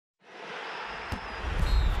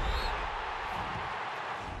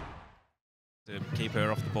keep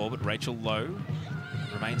her off the ball, but Rachel Lowe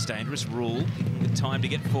remains dangerous. Rule with time to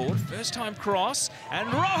get forward. First time cross, and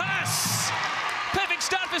Rojas! Perfect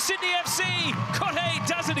start for Sydney FC. Cote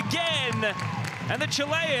does it again. And the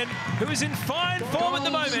Chilean, who is in fine form at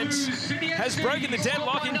the moment, has broken the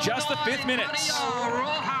deadlock in just the 5th minute.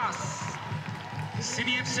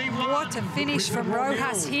 What a finish from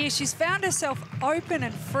Rojas here. She's found herself open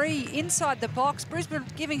and free inside the box. Brisbane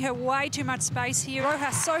giving her way too much space here.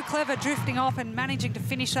 Rojas so clever, drifting off and managing to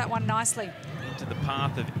finish that one nicely. Into the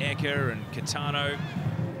path of Ecker and Catano.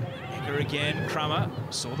 Ecker again, Crummer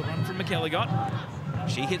saw the run from McElligott.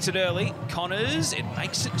 She hits it early. Connors, it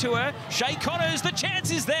makes it to her. Shay Connors, the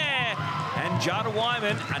chance is there. And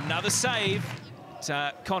Mathyssen-Whyman, another save.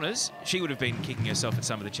 Connors, she would have been kicking herself at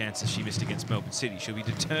some of the chances she missed against Melbourne City. She'll be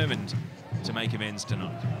determined to make amends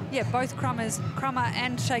tonight. Yeah, both Crummer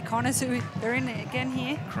and Shay Connors, who they're in again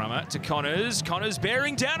here. Crummer to Connors. Connors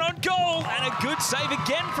bearing down on goal. And a good save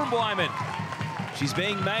again from Whyman. She's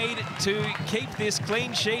being made to keep this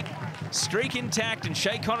clean sheet streak intact, and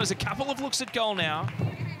Shay Connors a couple of looks at goal now.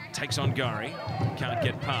 Takes on Gori, can't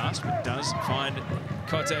get past, but does find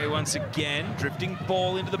Cote once again. Drifting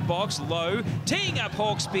ball into the box, Low, teeing up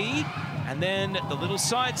Hawkesby, and then the little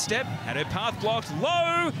sidestep, had her path blocked,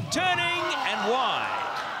 Low, turning and wide.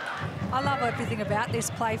 I love everything about this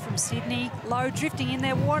play from Sydney. Low drifting in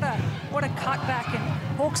there, what a cutback,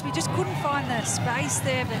 and Hawkesby just couldn't find the space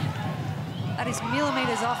there, but that is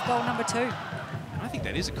millimetres off goal number 2. I think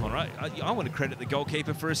that is a corner. I want to credit the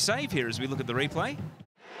goalkeeper for a save here as we look at the replay.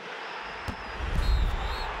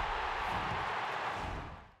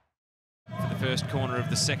 For the first corner of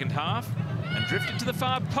the second half, and drifted to the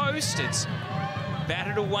far post. It's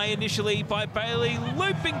batted away initially by Bailey,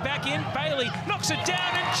 looping back in. Bailey knocks it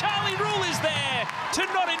down, and Charlie Rule is there to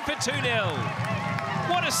nod in for 2-0.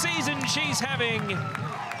 What a season she's having.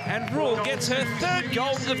 And Rule gets her 3rd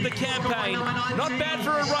goal of the campaign. Not bad for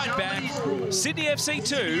a right back. Sydney FC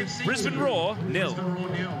 2, Brisbane Roar 0.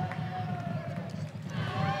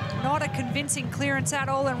 Not a convincing clearance at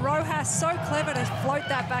all, and Rojas so clever to float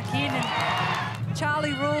that back in. And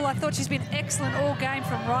Charlie Rule, I thought she's been excellent all game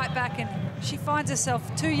from right back, and she finds herself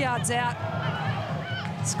 2 yards out,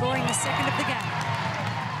 scoring the 2nd of the game.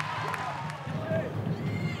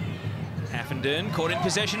 Haffenden caught in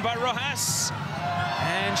possession by Rojas.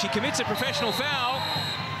 And she commits a professional foul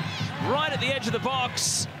right at the edge of the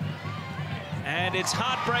box. And it's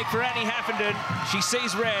heartbreak for Annie Haffenden. She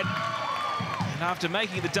sees red. And after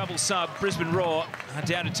making the double sub, Brisbane Roar are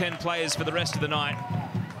down to 10 players for the rest of the night.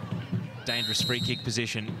 Dangerous free kick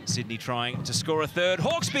position. Sydney trying to score a 3rd.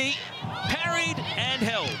 Hawkesby parried and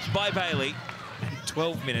held by Bailey. And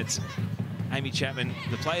 12 minutes. Amy Chapman,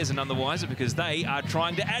 the players are none the wiser because they are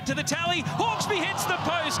trying to add to the tally. Hawkesby hits the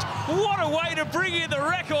post. What a way to bring in the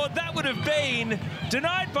record that would have been.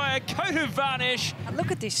 Denied by a coat of varnish. And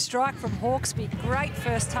look at this strike from Hawkesby. Great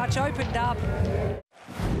first touch, opened up.